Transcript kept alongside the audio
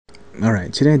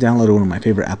Alright, today I downloaded one of my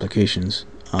favorite applications.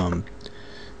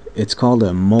 It's called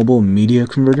a mobile media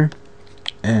converter,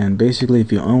 and basically if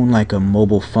you own like a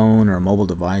mobile phone or a mobile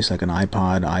device like an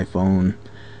iPod, iPhone,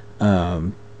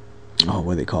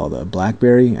 what do they call it,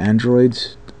 BlackBerry,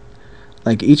 Androids,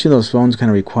 like each of those phones kind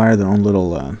of require their own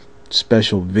little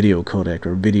special video codec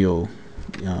or video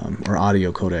or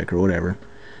audio codec or whatever,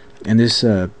 and this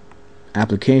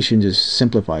application just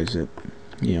simplifies it.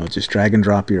 Just drag and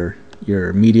drop your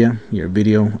media, your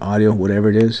video, audio, whatever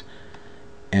it is,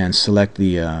 and select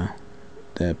the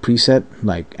preset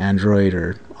like Android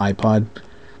or iPod,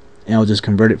 and it'll just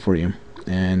convert it for you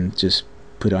and just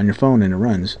put it on your phone and it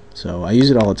runs. So I use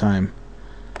it all the time.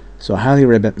 So I highly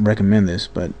recommend this,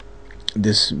 but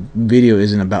this video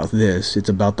isn't about this, it's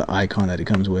about the icon that it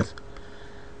comes with.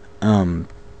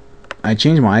 I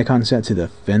changed my icon set to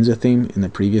the faenza theme in the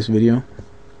previous video,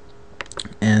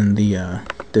 and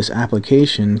this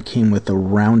application came with a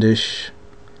roundish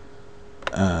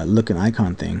looking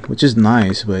icon thing, which is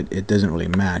nice, but it doesn't really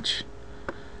match.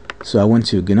 So I went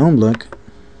to Gnome look,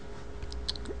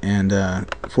 and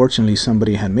fortunately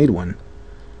somebody had made one,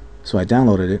 so I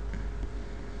downloaded it,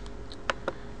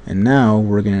 and now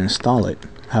we're going to install it.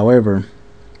 However,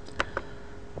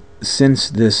 since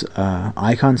this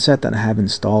icon set that I have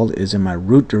installed is in my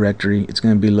root directory, it's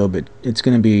going to be a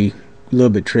little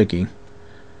bit tricky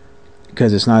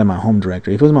because it's not in my home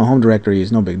directory. If it was in my home directory,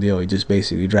 it's no big deal. You just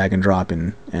basically drag and drop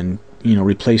and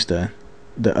replace the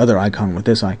other icon with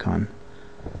this icon.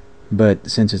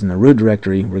 But since it's in the root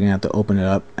directory, we're gonna have to open it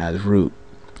up as root.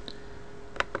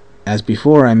 As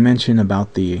before, I mentioned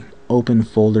about the open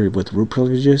folder with root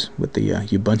privileges with the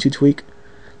Ubuntu tweak.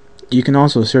 You can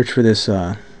also search for this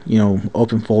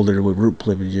open folder with root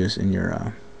privileges in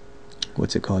your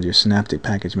what's it called, your synaptic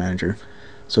package manager.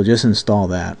 So just install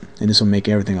that, and this will make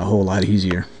everything a whole lot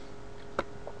easier.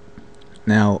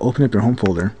 Now open up your home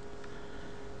folder,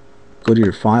 go to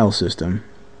your file system,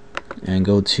 and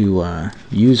go to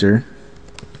user.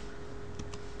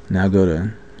 Now go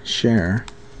to share,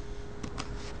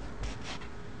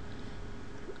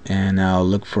 and now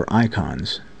look for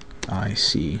icons.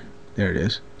 There it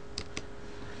is.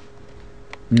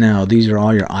 Now these are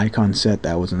all your icon set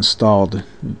that was installed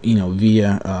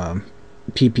via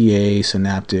PPA,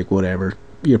 Synaptic, whatever,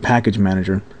 your package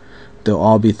manager. They'll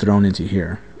all be thrown into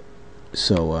here.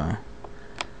 So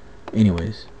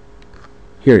anyways,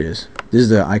 here it is. This is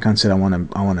the icon set I want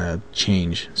to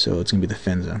change, so it's gonna be the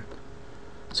faenza.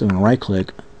 So I'm gonna right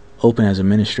click, open as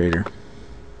administrator,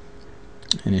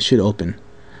 and it should open.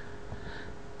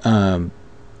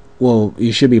 Well,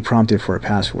 you should be prompted for a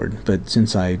password, but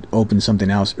since I opened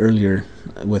something else earlier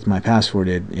with my password,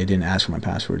 it didn't ask for my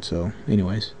password. So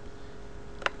anyways,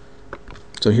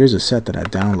 so here's a set that I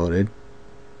downloaded,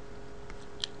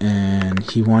 and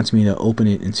he wants me to open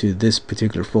it into this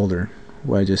particular folder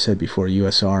where I just said before,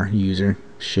 USR, user,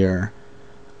 share,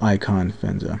 icon,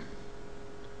 faenza.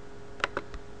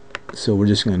 So we're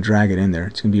just going to drag it in there.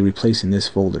 It's going to be replacing this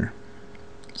folder.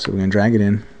 So we're going to drag it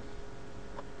in,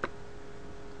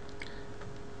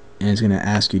 and it's going to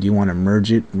ask you, do you want to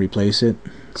merge it, replace it?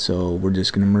 So we're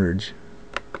just going to merge.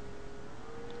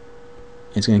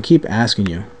 It's going to keep asking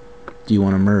you, do you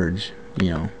want to merge,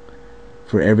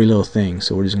 for every little thing.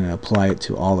 So we're just going to apply it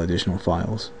to all additional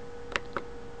files.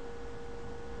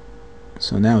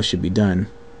 So now it should be done.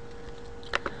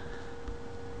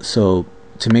 So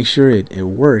to make sure it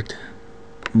worked,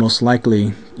 most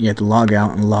likely you have to log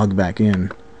out and log back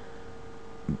in.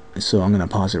 So I'm going to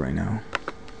pause it right now.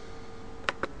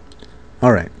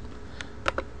 Alright,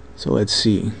 so let's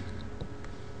see.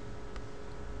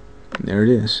 There it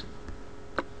is.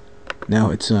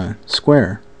 Now it's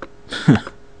square.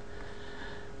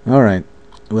 Alright,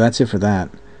 well that's it for that.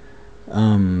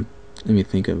 Let me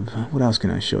think of what else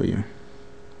can I show you.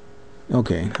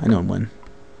 Okay, I know one.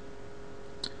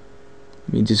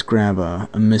 Let me just grab a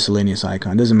miscellaneous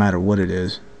icon. Doesn't matter what it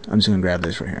is. I'm just gonna grab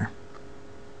this right here.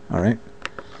 Alright.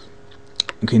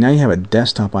 Okay, now you have a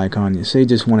desktop icon. You say you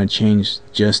just want to change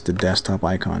just the desktop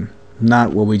icon,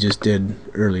 not what we just did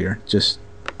earlier, just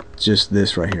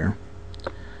this right here.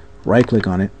 Right click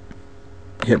on it,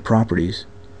 hit properties,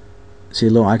 see a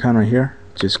little icon right here,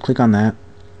 just click on that,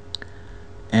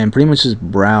 and pretty much just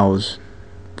browse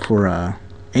for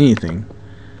anything,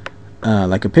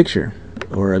 like a picture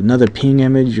or another ping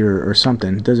image or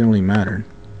something. It doesn't really matter.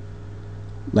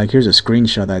 Like here's a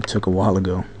screenshot that I took a while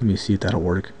ago. Let me see if that'll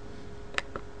work.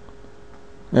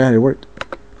 Yeah, it worked.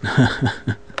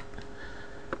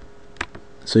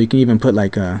 So you can even put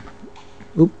like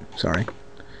you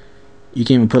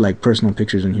can even put like personal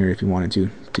pictures in here if you wanted to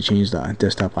change the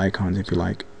desktop icons if you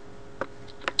like.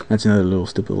 That's another little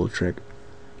stupid little trick.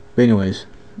 But anyways,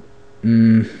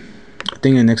 I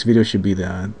think the next video should be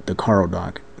the Caro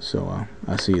dock. So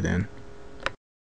I'll see you then.